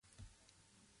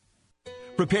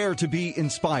Prepare to be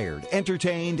inspired,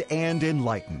 entertained, and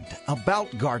enlightened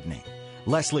about gardening.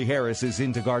 Leslie Harris is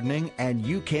into gardening, and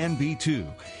you can be too.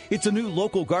 It's a new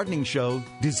local gardening show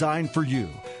designed for you,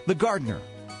 the gardener,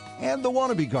 and the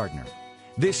wannabe gardener.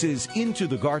 This is Into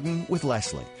the Garden with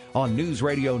Leslie on News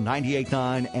Radio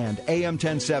 98.9 and AM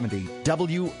 1070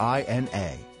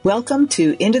 WINA. Welcome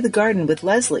to Into the Garden with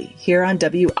Leslie here on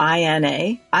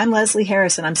WINA. I'm Leslie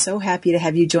Harris, and I'm so happy to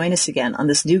have you join us again on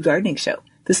this new gardening show.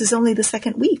 This is only the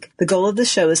second week. The goal of the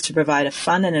show is to provide a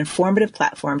fun and informative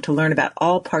platform to learn about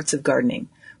all parts of gardening.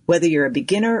 Whether you're a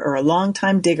beginner or a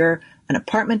long-time digger, an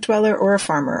apartment dweller or a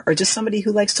farmer, or just somebody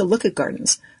who likes to look at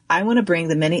gardens, I want to bring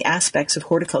the many aspects of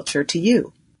horticulture to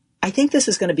you. I think this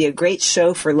is going to be a great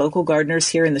show for local gardeners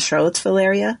here in the Charlottesville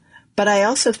area, but I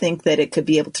also think that it could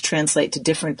be able to translate to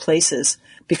different places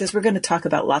because we're going to talk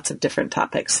about lots of different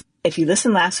topics. If you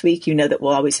listened last week, you know that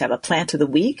we'll always have a plant of the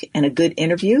week and a good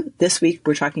interview. This week,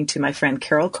 we're talking to my friend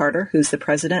Carol Carter, who's the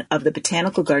president of the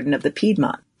Botanical Garden of the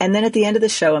Piedmont. And then at the end of the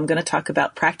show, I'm going to talk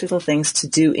about practical things to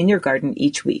do in your garden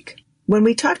each week. When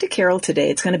we talk to Carol today,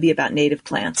 it's going to be about native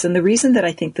plants. And the reason that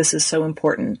I think this is so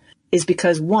important is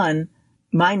because, one,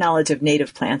 my knowledge of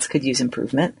native plants could use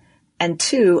improvement. And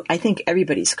two, I think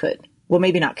everybody's could. Well,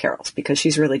 maybe not Carol's because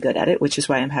she's really good at it, which is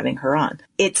why I'm having her on.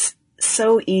 It's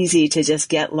so easy to just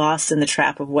get lost in the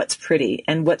trap of what's pretty.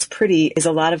 And what's pretty is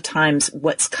a lot of times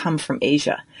what's come from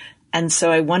Asia. And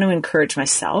so I want to encourage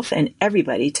myself and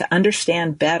everybody to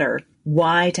understand better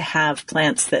why to have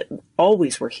plants that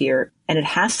always were here. And it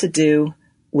has to do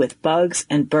with bugs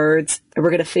and birds. And we're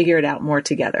going to figure it out more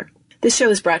together. This show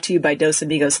is brought to you by Dos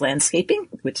Amigos Landscaping,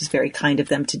 which is very kind of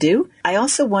them to do. I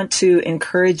also want to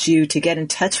encourage you to get in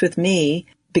touch with me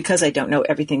because I don't know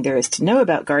everything there is to know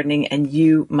about gardening and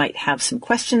you might have some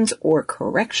questions or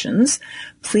corrections.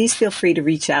 Please feel free to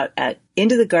reach out at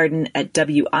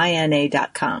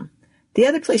intothegarden@wina.com. The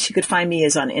other place you could find me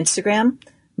is on Instagram.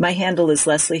 My handle is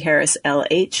Leslie Harris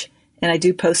LH, and I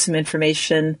do post some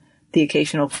information, the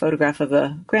occasional photograph of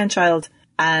a grandchild.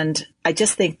 And I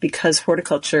just think because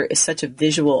horticulture is such a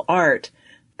visual art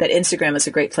that Instagram is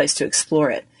a great place to explore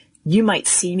it. You might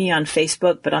see me on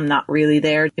Facebook, but I'm not really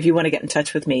there. If you want to get in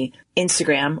touch with me,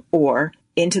 Instagram or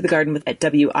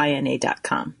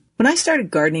intothegarden@wina.com. When I started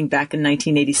gardening back in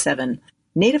 1987,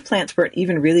 native plants weren't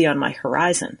even really on my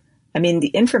horizon. I mean, the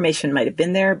information might have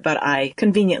been there, but I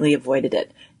conveniently avoided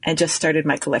it and just started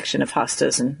my collection of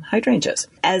hostas and hydrangeas.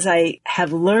 As I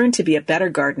have learned to be a better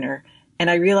gardener, and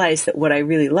I realize that what I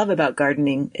really love about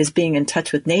gardening is being in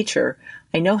touch with nature,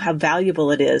 I know how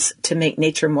valuable it is to make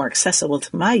nature more accessible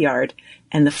to my yard.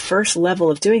 And the first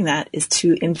level of doing that is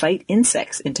to invite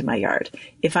insects into my yard.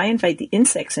 If I invite the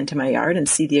insects into my yard and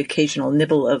see the occasional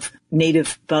nibble of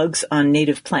native bugs on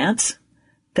native plants,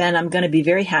 then I'm going to be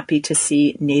very happy to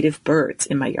see native birds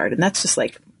in my yard. And that's just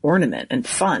like ornament and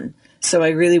fun. So I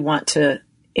really want to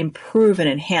improve and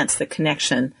enhance the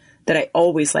connection that I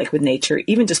always like with nature,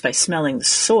 even just by smelling the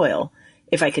soil.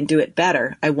 If I can do it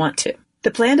better, I want to.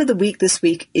 The plant of the week this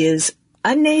week is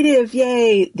a native,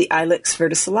 yay, the Ilex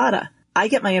verticillata. I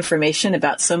get my information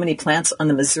about so many plants on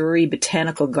the Missouri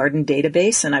Botanical Garden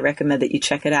database, and I recommend that you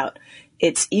check it out.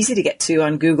 It's easy to get to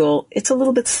on Google. It's a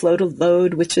little bit slow to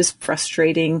load, which is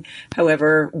frustrating.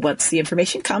 However, once the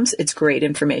information comes, it's great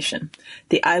information.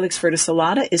 The Ilex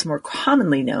verticillata is more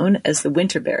commonly known as the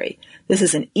winterberry. This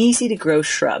is an easy-to-grow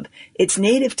shrub. It's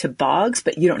native to bogs,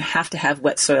 but you don't have to have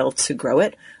wet soil to grow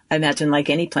it. I imagine, like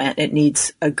any plant, it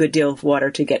needs a good deal of water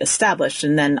to get established,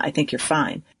 and then I think you're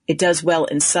fine. It does well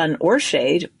in sun or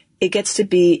shade. It gets to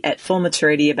be at full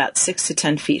maturity about 6 to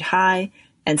 10 feet high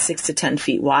and 6 to 10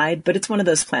 feet wide, but it's one of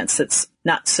those plants that's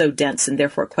not so dense and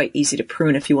therefore quite easy to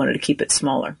prune if you wanted to keep it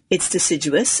smaller. It's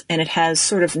deciduous, and it has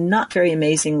sort of not very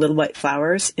amazing little white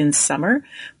flowers in summer,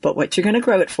 but what you're going to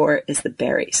grow it for is the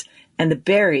berries. And the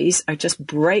berries are just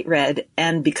bright red,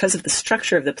 and because of the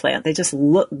structure of the plant, they just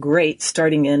look great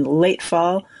starting in late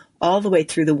fall all the way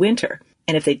through the winter.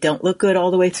 And if they don't look good all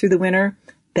the way through the winter,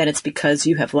 then it's because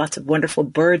you have lots of wonderful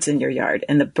birds in your yard.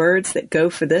 And the birds that go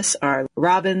for this are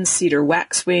robins, cedar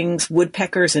waxwings,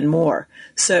 woodpeckers, and more.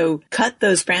 So cut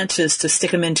those branches to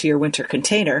stick them into your winter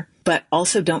container, but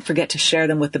also don't forget to share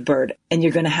them with the bird. And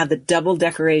you're going to have the double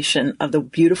decoration of the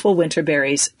beautiful winter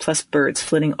berries plus birds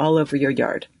flitting all over your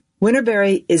yard.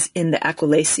 Winterberry is in the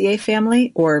Aquilaceae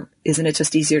family, or isn't it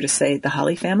just easier to say the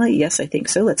holly family? Yes, I think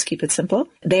so. Let's keep it simple.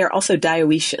 They are also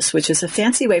dioecious, which is a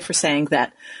fancy way for saying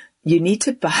that you need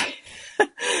to buy,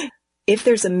 if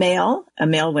there's a male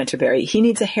winterberry, he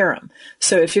needs a harem.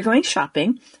 So if you're going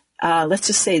shopping, let's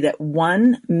just say that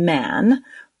one man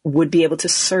would be able to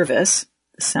service,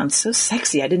 this sounds so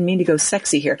sexy, I didn't mean to go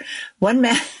sexy here, one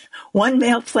One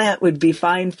male plant would be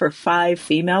fine for 5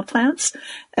 female plants.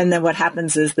 And then what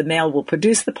happens is the male will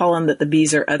produce the pollen that the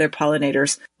bees or other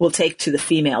pollinators will take to the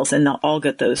females, and they'll all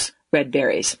get those red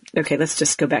berries. Okay, let's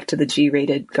just go back to the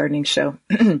G-rated gardening show.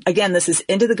 Again, this is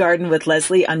Into the Garden with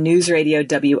Leslie on News Radio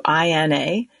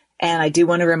WINA. And I do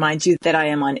want to remind you that I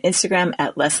am on Instagram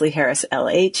at Leslie Harris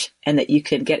LH, and that you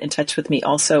can get in touch with me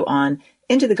also on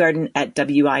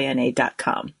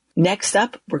intothegarden@wina.com. Next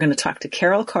up, we're going to talk to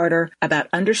Carol Carter about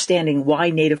understanding why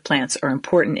native plants are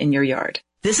important in your yard.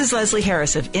 This is Leslie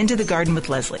Harris of Into the Garden with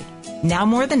Leslie. Now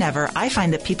more than ever, I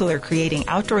find that people are creating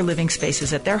outdoor living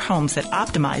spaces at their homes that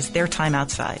optimize their time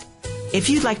outside. If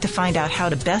you'd like to find out how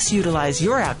to best utilize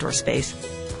your outdoor space,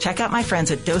 check out my friends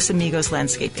at Dos Amigos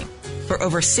Landscaping. For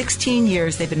over 16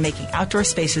 years, they've been making outdoor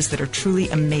spaces that are truly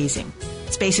amazing.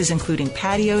 Spaces including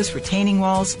patios, retaining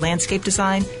walls, landscape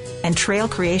design, and trail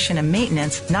creation and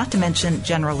maintenance, not to mention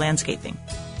general landscaping.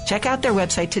 Check out their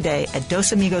website today at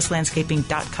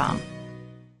dosamigoslandscaping.com.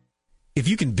 If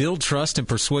you can build trust and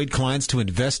persuade clients to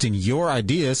invest in your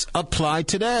ideas, apply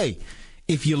today.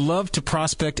 If you love to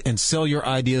prospect and sell your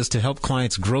ideas to help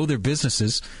clients grow their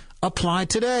businesses, apply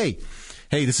today.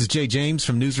 Hey, this is Jay James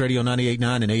from News Radio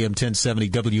 98.9 and AM 1070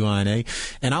 WINA,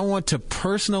 and I want to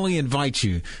personally invite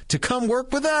you to come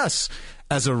work with us.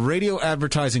 As a radio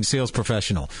advertising sales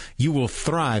professional, you will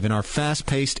thrive in our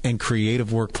fast-paced and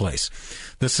creative workplace.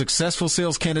 The successful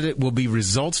sales candidate will be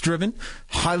results-driven,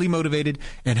 highly motivated,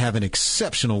 and have an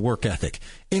exceptional work ethic.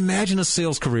 Imagine a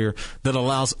sales career that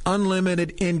allows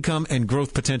unlimited income and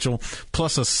growth potential,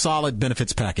 plus a solid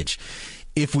benefits package.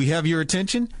 If we have your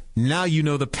attention, now you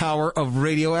know the power of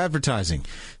radio advertising.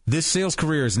 This sales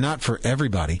career is not for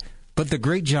everybody, but the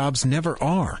great jobs never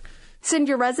are. Send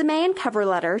your resume and cover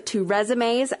letter to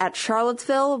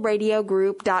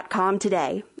resumes@charlottesvilleradiogroup.com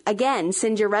today. Again,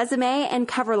 send your resume and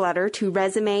cover letter to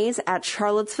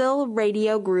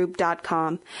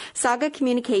resumes@charlottesvilleradiogroup.com. Saga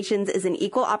Communications is an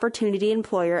equal opportunity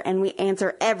employer, and we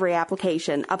answer every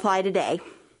application. Apply today.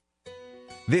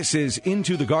 This is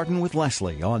Into the Garden with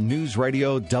Leslie on News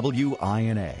Radio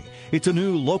WINA. It's a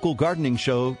new local gardening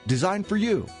show designed for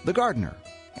you, the gardener,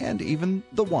 and even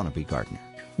the wannabe gardener.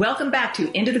 Welcome back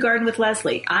to Into the Garden with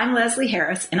Leslie. I'm Leslie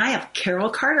Harris, and I have Carol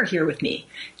Carter here with me.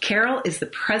 Carol is the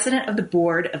president of the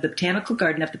board of the Botanical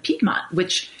Garden of the Piedmont,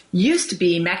 which used to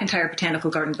be McIntyre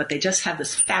Botanical Garden, but they just have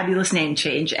this fabulous name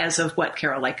change as of what,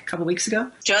 Carol, like a couple weeks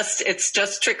ago? It's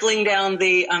just trickling down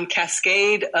the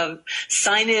cascade of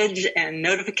signage and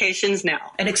notifications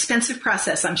now. An expensive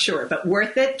process, I'm sure, but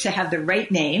worth it to have the right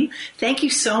name. Thank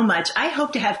you so much. I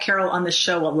hope to have Carol on the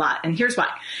show a lot, and here's why.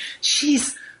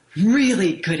 She's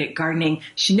really good at gardening.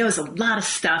 She knows a lot of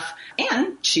stuff,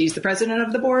 and she's the president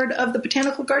of the board of the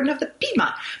Botanical Garden of the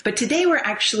Piedmont. But today we're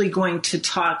actually going to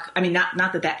talk, not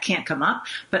that can't come up,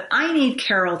 but I need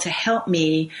Carol to help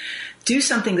me do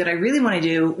something that I really want to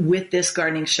do with this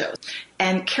gardening show.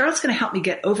 And Carol's going to help me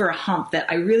get over a hump that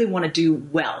I really want to do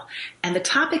well. And the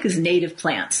topic is native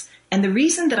plants. And the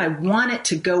reason that I want it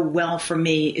to go well for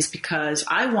me is because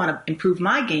I want to improve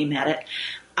my game at it.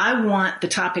 I want the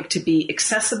topic to be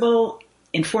accessible,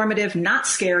 informative, not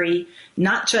scary,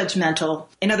 not judgmental.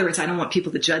 In other words, I don't want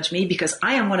people to judge me because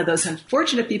I am one of those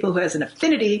unfortunate people who has an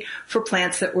affinity for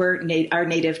plants that are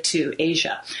native to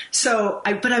Asia. So,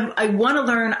 I want to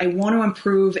learn, I want to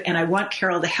improve, and I want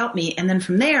Carol to help me. And then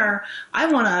from there, I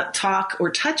want to talk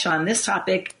or touch on this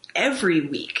topic every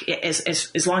week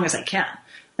as long as I can,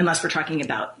 unless we're talking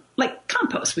about like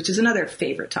compost, which is another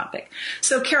favorite topic.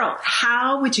 So, Carol,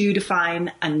 how would you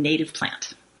define a native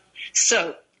plant?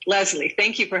 So, Leslie,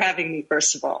 thank you for having me,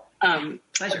 first of all.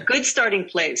 Pleasure. A good starting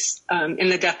place in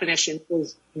the definition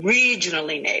is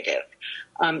regionally native.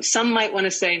 Some might want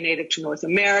to say native to North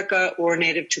America or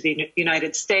native to the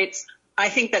United States. I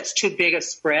think that's too big a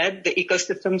spread. The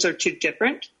ecosystems are too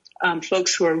different.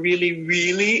 Folks who are really,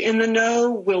 really in the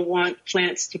know will want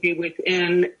plants to be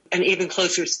within an even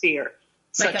closer sphere,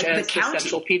 such as the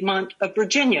central Piedmont of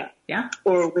Virginia,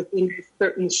 or within a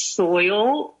certain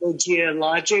soil or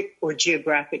geologic or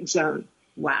geographic zone.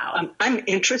 Wow. I'm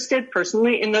interested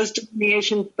personally in those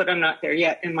delineations, but I'm not there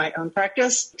yet in my own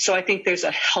practice. So I think there's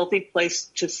a healthy place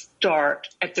to start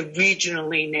at the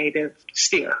regionally native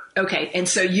sphere. Okay, and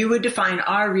so you would define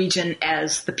our region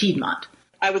as the Piedmont?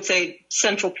 I would say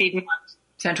central Piedmont.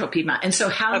 Central Piedmont. And so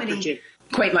how many... Virginia.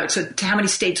 Quite large. So how many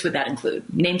states would that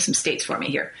include? Name some states for me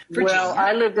here. Virginia. Well,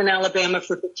 I lived in Alabama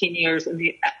for 15 years,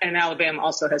 and Alabama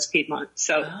also has Piedmont.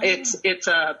 So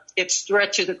it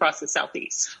stretches across the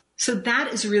southeast. So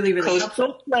that is really, really Coastal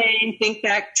helpful. Plain, think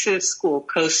back to school.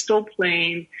 Coastal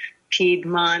Plain,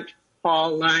 Piedmont,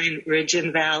 Fall Line, Ridge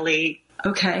and Valley.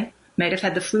 Okay. Might have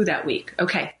had the flu that week.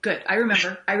 Okay, good. I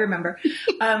remember.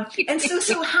 And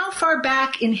so how far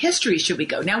back in history should we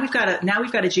go? Now we've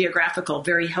got a geographical,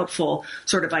 very helpful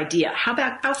sort of idea.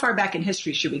 How far back in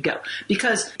history should we go?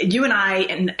 Because you and I,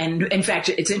 and in fact,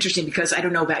 it's interesting because I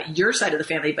don't know about your side of the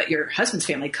family, but your husband's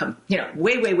family come,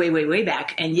 way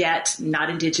back, and yet not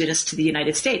indigenous to the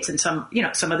United States. And some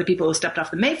other people who stepped off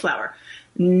the Mayflower,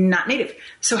 not native.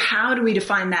 So how do we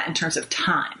define that in terms of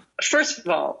time? First of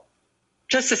all,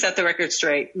 just to set the record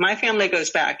straight, my family goes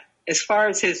back as far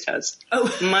as his does.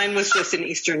 Oh. Mine was just in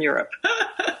Eastern Europe.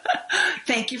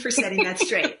 Thank you for setting that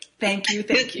straight. Thank you.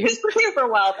 His was here for a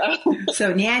while, though.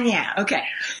 So, okay.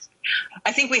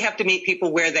 I think we have to meet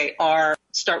people where they are,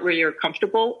 start where you're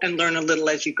comfortable, and learn a little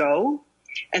as you go.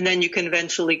 And then you can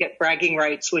eventually get bragging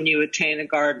rights when you attain a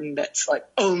garden that's like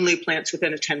only plants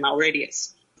within a 10-mile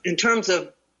radius. In terms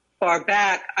of far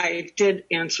back, I did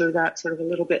answer that sort of a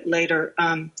little bit later.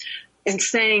 In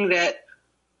saying that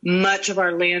much of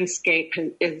our landscape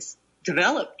is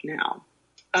developed now.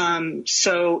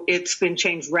 So it's been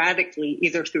changed radically,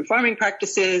 either through farming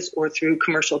practices or through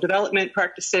commercial development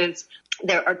practices.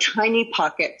 There are tiny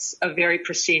pockets of very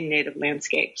pristine native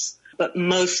landscapes, but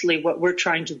mostly what we're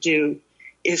trying to do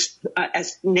is,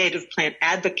 as native plant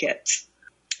advocates,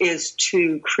 is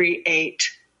to create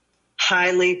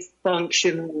highly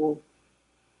functional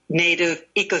native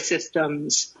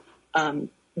ecosystems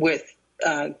with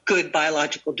good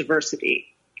biological diversity,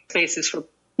 spaces for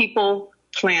people,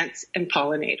 plants, and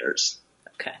pollinators.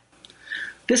 Okay.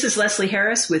 This is Leslie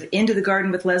Harris with Into the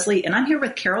Garden with Leslie, and I'm here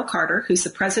with Carol Carter, who's the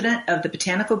president of the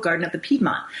Botanical Garden of the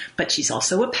Piedmont, but she's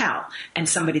also a pal and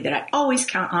somebody that I always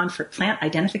count on for plant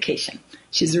identification.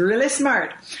 She's really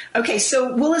smart. Okay,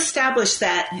 so we'll establish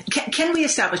that. Can we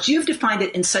establish? You've defined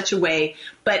it in such a way,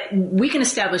 but we can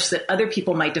establish that other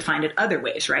people might define it other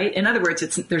ways, right? In other words,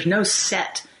 there's no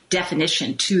set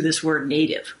definition to this word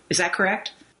native. Is that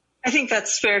correct? I think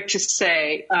that's fair to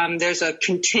say. There's a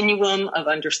continuum of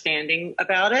understanding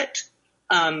about it.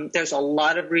 There's a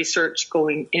lot of research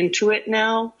going into it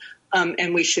now,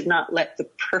 and we should not let the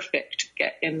perfect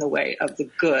get in the way of the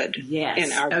good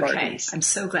in our gardens. I'm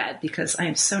so glad, because I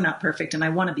am so not perfect and I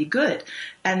want to be good.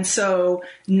 And so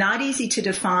not easy to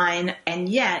define and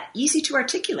yet easy to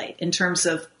articulate in terms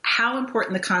of how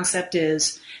important the concept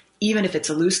is, even if it's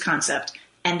a loose concept,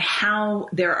 and how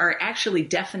there are actually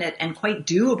definite and quite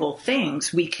doable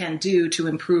things we can do to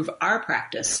improve our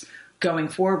practice going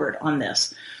forward on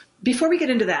this. Before we get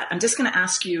into that, I'm just going to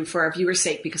ask you, for our viewers'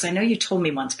 sake, because I know you told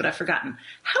me once, but I've forgotten.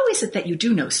 How is it that you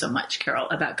do know so much, Carol,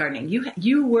 about gardening?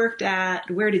 You worked at,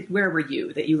 where were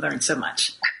you that you learned so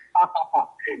much?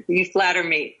 You flatter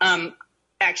me.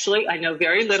 Actually, I know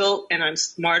very little, and I'm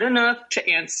smart enough to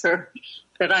answer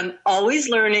that I'm always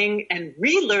learning and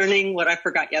relearning what I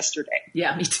forgot yesterday.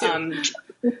 Yeah, me too.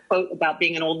 The quote about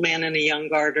being an old man and a young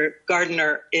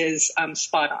gardener is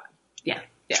spot on. Yeah.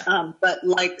 But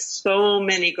like so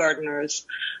many gardeners,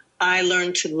 I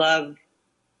learned to love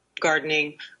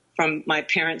gardening from my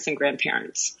parents and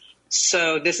grandparents.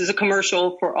 So this is a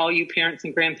commercial for all you parents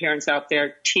and grandparents out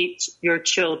there. Teach your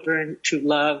children to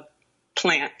love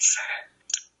plants.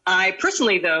 I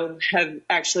personally, though, have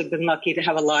actually been lucky to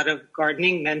have a lot of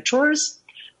gardening mentors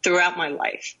throughout my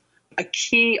life. A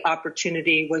key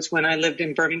opportunity was when I lived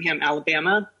in Birmingham,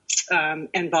 Alabama,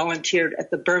 and volunteered at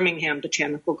the Birmingham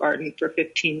Botanical Garden for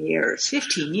 15 years.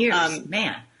 15 years,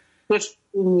 man.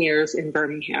 15 years in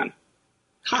Birmingham.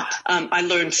 Hot. I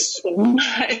learned so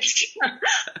much.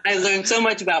 I learned so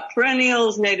much about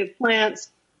perennials, native plants,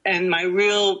 and my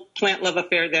real plant love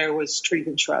affair there was trees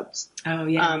and shrubs. Oh,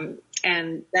 yeah.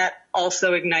 And that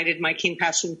also ignited my keen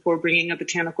passion for bringing a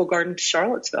botanical garden to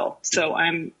Charlottesville. So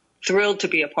I'm thrilled to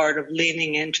be a part of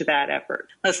leaning into that effort.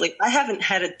 Leslie, I haven't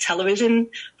had a television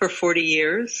for 40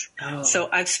 years, so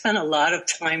I've spent a lot of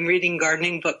time reading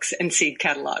gardening books and seed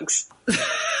catalogs. Well,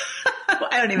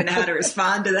 I don't even know how to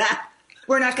respond to that.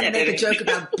 We're not going to make a joke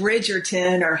about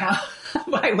Bridgerton or how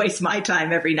I waste my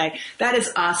time every night. That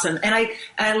is awesome. And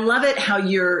I love it how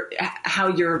you're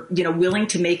willing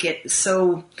to make it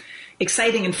so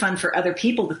exciting and fun for other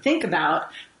people to think about.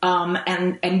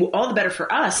 And all the better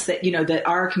for us that, that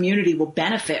our community will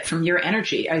benefit from your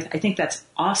energy. I think that's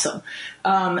awesome.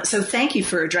 So thank you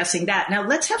for addressing that. Now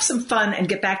let's have some fun and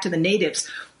get back to the natives.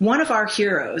 One of our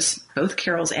heroes, both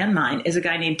Carol's and mine, is a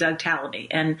guy named Doug Tallamy.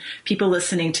 And people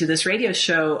listening to this radio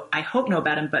show, I hope know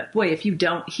about him. But boy, if you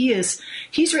don't, he's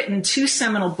written 2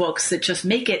 seminal books that just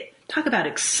make it, talk about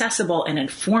accessible and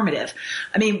informative.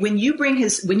 I mean, when you read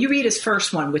his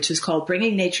first one, which is called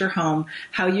Bringing Nature Home,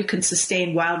 How You Can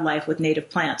Sustain Wildlife with Native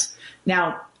Plants.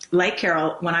 Now, like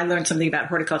Carol, when I learn something about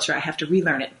horticulture, I have to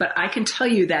relearn it. But I can tell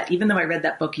you that even though I read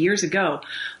that book years ago,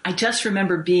 I just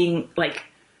remember being like,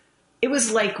 it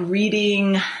was like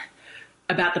reading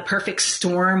about the perfect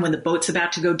storm when the boat's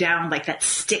about to go down, like that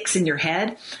sticks in your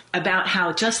head, about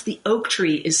how just the oak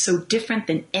tree is so different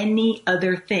than any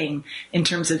other thing in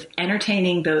terms of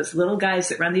entertaining those little guys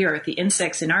that run the earth, the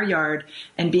insects in our yard,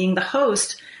 and being the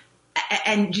host.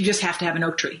 And you just have to have an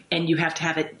oak tree, and you have to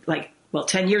have it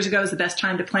 10 years ago is the best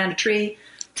time to plant a tree.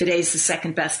 Today's the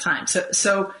second best time.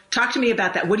 So talk to me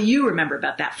about that. What do you remember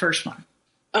about that first one?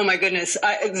 Oh my goodness.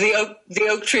 The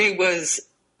oak tree was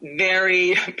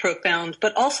very profound,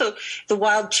 but also the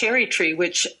wild cherry tree,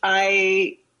 which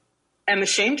I am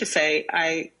ashamed to say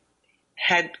I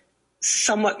had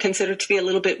somewhat considered to be a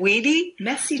little bit weedy.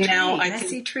 Messy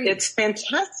tree. It's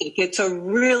fantastic. It's a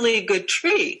really good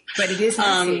tree. But it is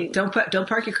messy. Don't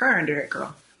park your car under it,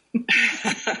 girl.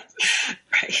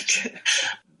 Right.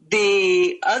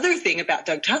 The other thing about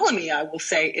Doug Tallamy, I will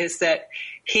say, is that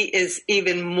he is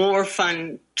even more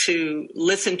fun to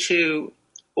listen to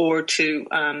or to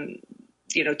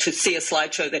see a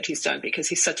slideshow that he's done, because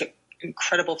he's such an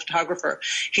incredible photographer.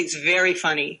 He's very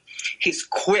funny. He's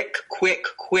quick.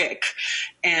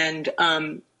 And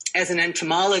as an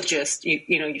entomologist,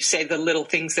 you say the little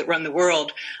things that run the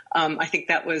world. I think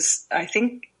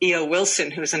E.O.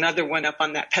 Wilson, who's another one up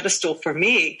on that pedestal for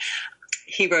me,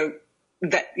 he wrote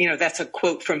that, that's a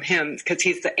quote from him because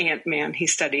he's the ant man. He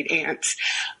studied ants.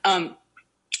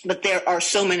 But there are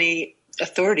so many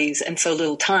authorities and so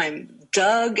little time.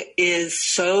 Doug is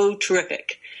so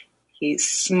terrific. He's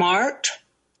smart,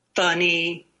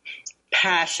 funny,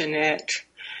 passionate,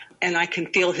 and I can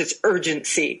feel his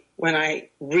urgency when I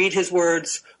read his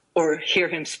words or hear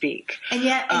him speak. And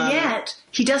yet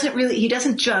he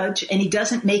doesn't judge, and he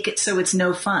doesn't make it so it's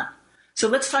no fun. So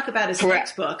let's talk about his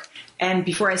next book. And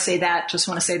before I say that, just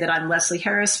want to say that I'm Leslie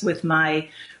Harris with my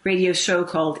radio show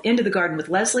called Into the Garden with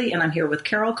Leslie, and I'm here with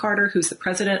Carol Carter, who's the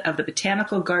president of the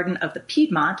Botanical Garden of the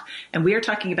Piedmont, and we are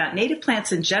talking about native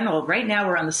plants in general. Right now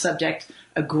we're on the subject,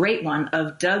 a great one,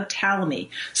 of Doug Tallamy.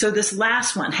 So this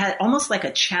last one had almost like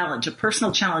a challenge, a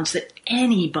personal challenge that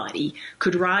anybody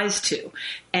could rise to,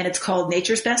 and it's called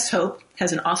Nature's Best Hope.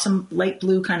 Has an awesome light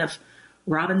blue, kind of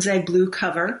robin's egg blue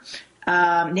cover.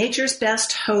 Nature's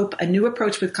Best Hope, a new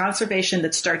approach with conservation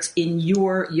that starts in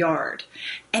your yard.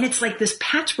 And it's like this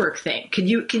patchwork thing. Can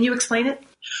you explain it?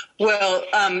 Well,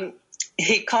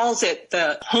 he calls it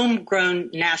the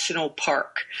Homegrown National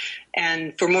Park.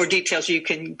 And for more details, you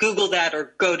can Google that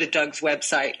or go to Doug's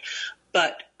website.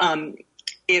 But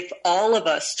if all of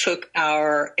us took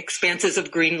our expanses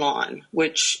of green lawn,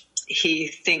 which he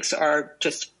thinks are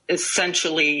just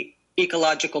essentially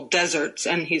ecological deserts,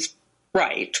 and he's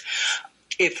right.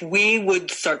 If we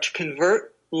would start to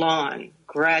convert lawn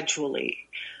gradually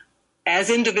as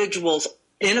individuals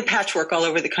in a patchwork all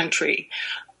over the country,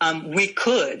 we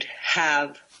could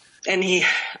have, and he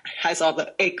has all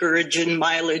the acreage and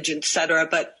mileage, et cetera,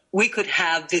 but we could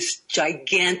have this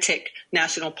gigantic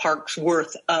national parks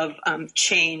worth of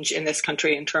change in this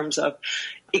country in terms of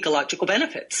ecological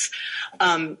benefits.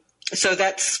 So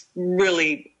that's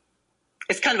really,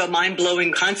 it's kind of a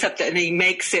mind-blowing concept, and he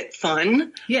makes it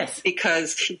fun. Yes.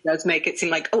 Because he does make it seem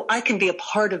like, I can be a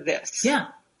part of this. Yeah.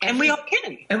 And we all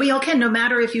can. And we all can, no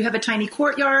matter if you have a tiny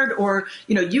courtyard or,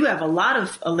 you have a lot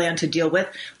of land to deal with.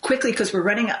 Quickly, because we're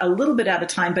running a little bit out of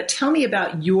time, but tell me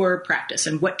about your practice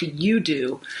and what do you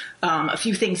do, a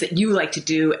few things that you like to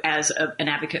do as an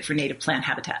advocate for native plant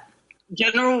habitat.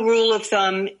 General rule of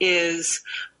thumb is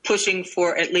pushing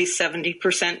for at least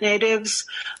 70% natives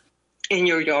in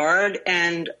your yard,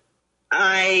 and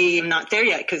I am not there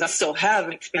yet because I still have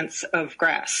an expanse of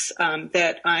grass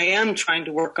that I am trying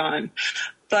to work on.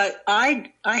 But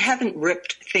I haven't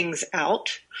ripped things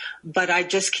out, but I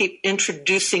just keep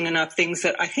introducing enough things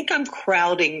that I think I'm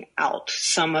crowding out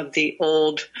some of the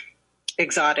old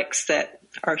exotics that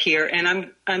are here, and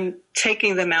I'm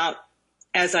taking them out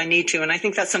as I need to. And I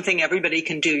think that's something everybody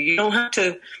can do. You don't have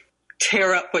to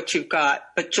tear up what you've got,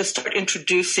 but just start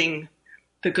introducing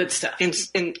the good stuff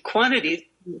in quantities,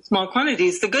 small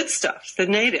quantities, the good stuff, the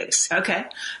natives. Okay.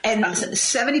 And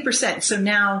 70%. So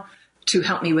now, to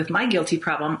help me with my guilty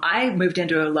problem, I moved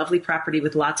into a lovely property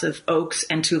with lots of oaks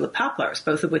and tulip poplars,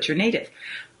 both of which are native.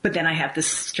 But then I have this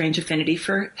strange affinity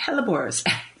for hellebores,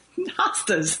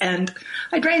 hostas, and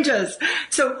hydrangeas.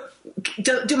 So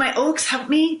do my oaks help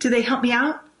me? Do they help me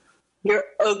out? Your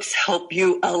oaks help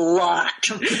you a lot.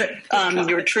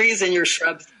 Your trees and your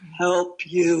shrubs help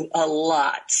you a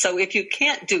lot. So if you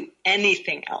can't do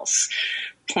anything else,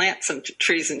 plant some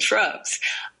trees and shrubs.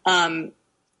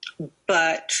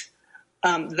 But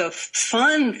The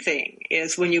fun thing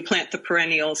is when you plant the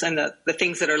perennials and the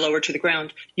things that are lower to the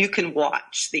ground, you can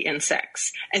watch the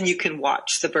insects and you can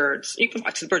watch the birds. You can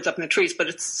watch the birds up in the trees, but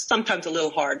it's sometimes a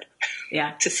little hard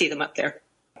to see them up there.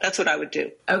 That's what I would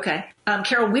do. Okay.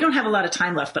 Carol, we don't have a lot of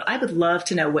time left, but I would love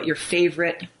to know what your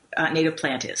favorite native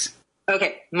plant is.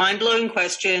 Okay. Mind-blowing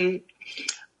question.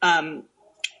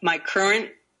 My current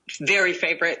very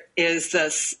favorite is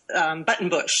this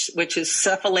buttonbush, which is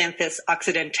Cephalanthus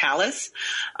occidentalis.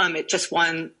 It just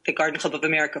won the Garden Club of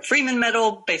America Freeman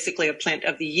Medal, basically a plant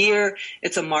of the year.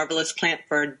 It's a marvelous plant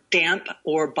for a damp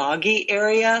or boggy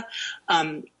area.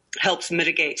 Helps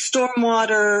mitigate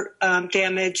stormwater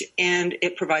damage, and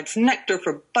it provides nectar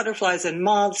for butterflies and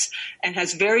moths, and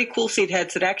has very cool seed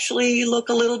heads that actually look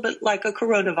a little bit like a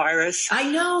coronavirus. I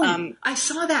know. I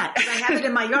saw that because I have it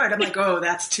in my yard. I'm like, oh,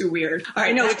 that's too weird. All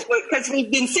right, I know, it's because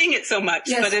we've been seeing it so much,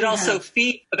 yes, but it also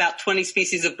feeds about 20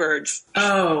 species of birds.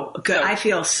 Oh, good. So, I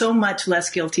feel so much less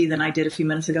guilty than I did a few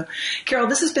minutes ago. Carol,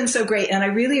 this has been so great, and I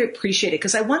really appreciate it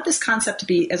because I want this concept to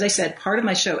be, as I said, part of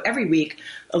my show every week,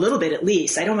 a little bit at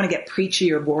least. I don't want to get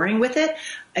preachy or boring with it.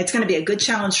 It's going to be a good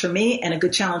challenge for me and a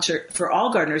good challenge for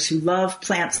all gardeners who love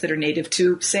plants that are native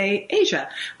to, say, Asia.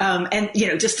 And,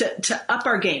 just to up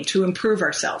our game, to improve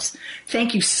ourselves.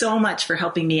 Thank you so much for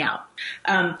helping me out.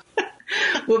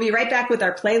 We'll be right back with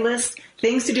our playlist,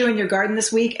 things to do in your garden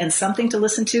this week, and something to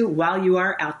listen to while you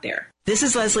are out there. This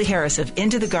is Leslie Harris of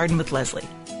Into the Garden with Leslie.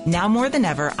 Now more than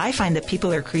ever, I find that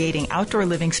people are creating outdoor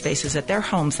living spaces at their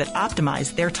homes that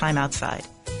optimize their time outside.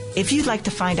 If you'd like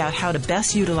to find out how to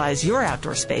best utilize your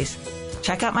outdoor space,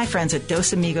 check out my friends at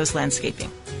Dos Amigos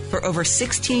Landscaping. For over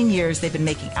 16 years, they've been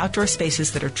making outdoor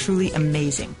spaces that are truly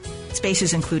amazing.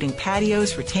 Spaces including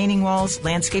patios, retaining walls,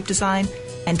 landscape design,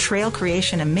 and trail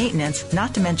creation and maintenance,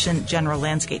 not to mention general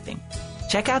landscaping.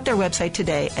 Check out their website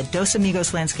today at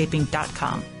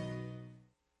dosamigoslandscaping.com.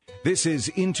 This is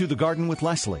Into the Garden with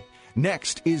Leslie.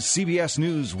 Next is CBS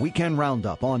News Weekend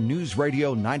Roundup on News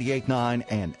Radio 98.9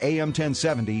 and AM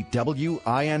 1070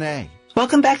 WINA.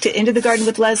 Welcome back to Into the Garden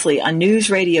with Leslie on News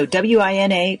Radio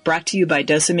WINA, brought to you by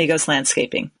Dos Amigos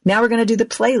Landscaping. Now we're going to do the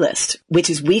playlist, which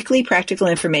is weekly practical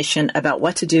information about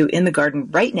what to do in the garden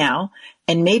right now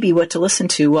and maybe what to listen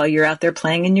to while you're out there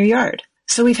playing in your yard.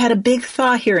 So we've had a big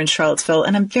thaw here in Charlottesville,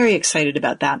 and I'm very excited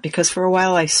about that because for a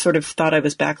while I sort of thought I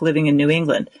was back living in New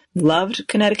England. Loved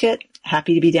Connecticut,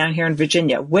 happy to be down here in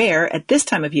Virginia, where at this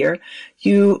time of year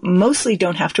you mostly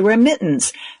don't have to wear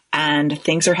mittens and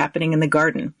things are happening in the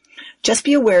garden. Just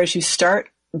be aware as you start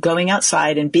going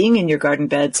outside and being in your garden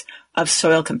beds of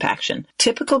soil compaction.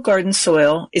 Typical garden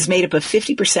soil is made up of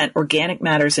 50% organic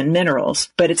matters and minerals,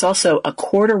 but it's also a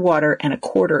quarter water and a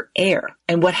quarter air.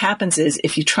 And what happens is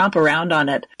if you tromp around on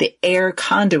it, the air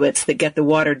conduits that get the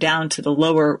water down to the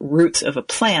lower roots of a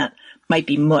plant might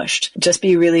be mushed. Just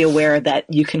be really aware that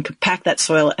you can compact that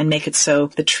soil and make it so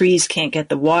the trees can't get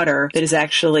the water that is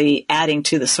actually adding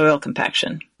to the soil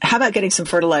compaction. How about getting some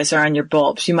fertilizer on your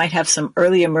bulbs? You might have some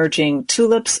early emerging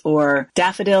tulips or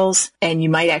daffodils, and you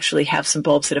might actually have some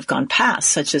bulbs that have gone past,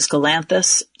 such as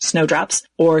galanthus, snowdrops,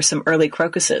 or some early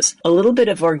crocuses. A little bit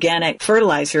of organic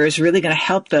fertilizer is really going to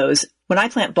help those. When I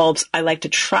plant bulbs, I like to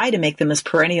try to make them as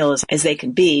perennial as they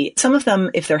can be. Some of them,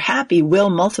 if they're happy, will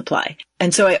multiply.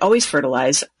 And so I always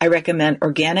fertilize. I recommend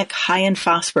organic high in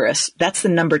phosphorus. That's the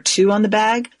number 2 on the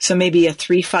bag. So maybe a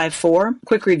 354.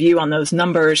 Quick review on those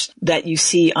numbers that you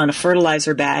see on a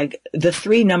fertilizer bag. The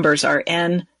 3 numbers are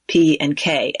N, P, and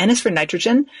K. N is for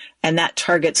nitrogen, and that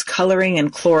targets coloring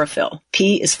and chlorophyll.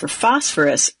 P is for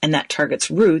phosphorus, and that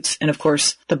targets roots. And of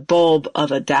course, the bulb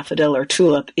of a daffodil or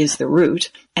tulip is the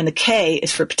root. And the K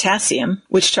is for potassium,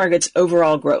 which targets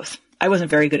overall growth. I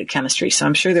wasn't very good at chemistry, so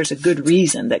I'm sure there's a good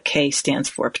reason that K stands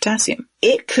for potassium.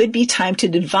 It could be time to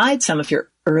divide some of your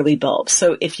early bulbs.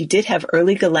 So if you did have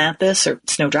early galanthus or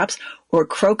snowdrops or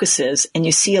crocuses and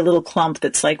you see a little clump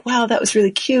that's like, wow, that was really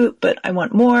cute, but I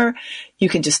want more, you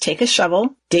can just take a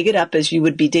shovel, dig it up as you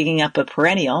would be digging up a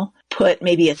perennial, put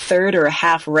maybe a third or a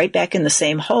half right back in the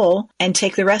same hole, and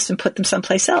take the rest and put them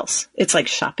someplace else. It's like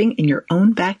shopping in your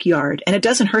own backyard, and it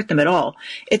doesn't hurt them at all.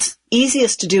 It's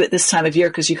easiest to do it this time of year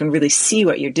because you can really see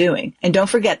what you're doing. And don't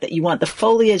forget that you want the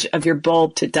foliage of your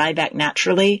bulb to die back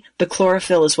naturally. The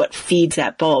chlorophyll is what feeds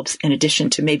that bulbs, in addition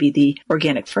to maybe the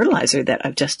organic fertilizer that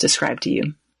I've just described to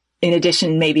you. In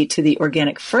addition, maybe to the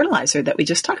organic fertilizer that we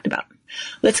just talked about.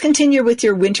 Let's continue with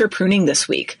your winter pruning this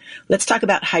week. Let's talk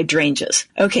about hydrangeas.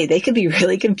 Okay, they can be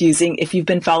really confusing. If you've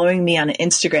been following me on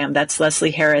Instagram, that's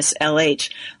Leslie Harris LH.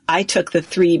 I took the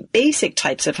 3 basic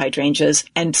types of hydrangeas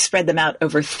and spread them out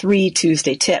over 3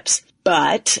 Tuesday tips.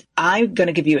 But I'm going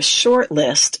to give you a short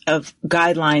list of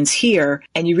guidelines here,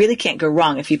 and you really can't go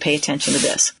wrong if you pay attention to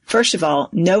this. First of all,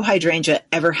 no hydrangea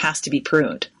ever has to be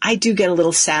pruned. I do get a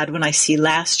little sad when I see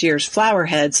last year's flower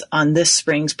heads on this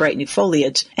spring's bright new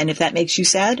foliage, and if that makes you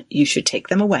sad, you should take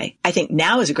them away. I think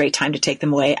now is a great time to take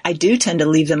them away. I do tend to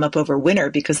leave them up over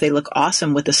winter because they look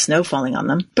awesome with the snow falling on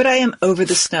them, but I am over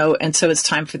the snow, and so it's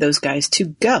time for those guys to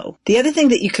go. The other thing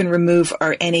that you can remove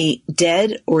are any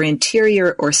dead or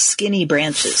interior or skinny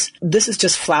branches. This is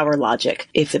just flower logic.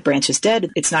 If the branch is dead,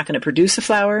 it's not going to produce a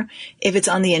flower. If it's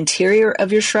on the interior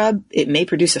of your shrub, it may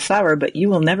produce a flower, but you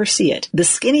will never see it. The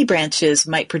skinny branches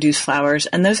might produce flowers,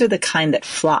 and those are the kind that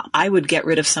flop. I would get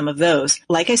rid of some of those.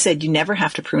 Like I said, you never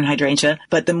have to prune hydrangea,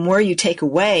 but the more you take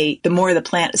away, the more the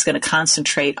plant is going to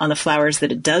concentrate on the flowers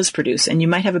that it does produce, and you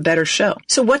might have a better show.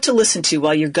 So what to listen to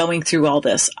while you're going through all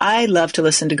this? I love to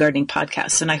listen to gardening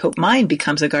podcasts, and I hope mine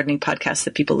becomes a gardening podcast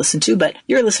that people listen to, but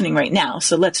you're listening right now,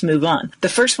 so let's move on. The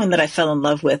first one that I fell in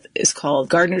love with is called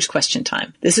Gardener's Question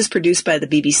Time. This is produced by the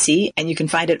BBC, and you can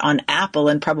find it on Apple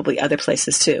and probably other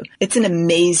places too. It's an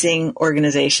amazing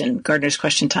organization, Gardener's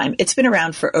Question Time. It's been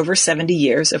around for over 70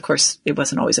 years. Of course, it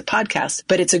wasn't always a podcast,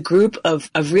 but it's a group of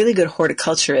really good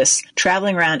horticulturists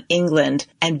traveling around England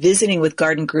and visiting with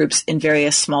garden groups in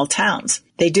various small towns.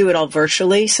 They do it all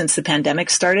virtually since the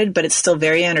pandemic started, but it's still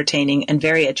very entertaining and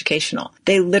very educational.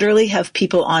 They literally have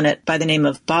people on it by the name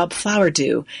of Bob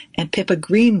Flowerdew and Pippa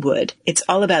Greenwood. It's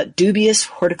all about dubious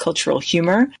horticultural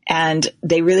humor, and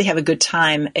they really have a good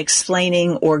time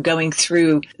explaining or going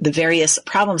through the various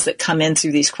problems that come in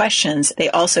through these questions. They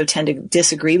also tend to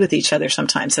disagree with each other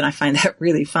sometimes, and I find that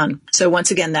really fun. So once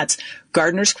again, that's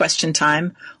Gardener's Question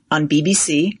Time on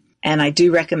BBC. And I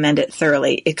do recommend it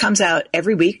thoroughly. It comes out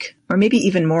every week, or maybe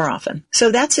even more often. So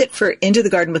that's it for Into the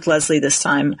Garden with Leslie this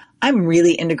time. I'm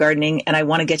really into gardening, and I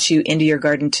want to get you into your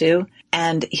garden too.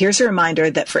 And here's a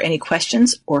reminder that for any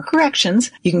questions or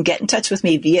corrections, you can get in touch with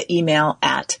me via email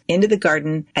at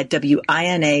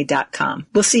intothegarden@wina.com.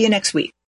 We'll see you next week.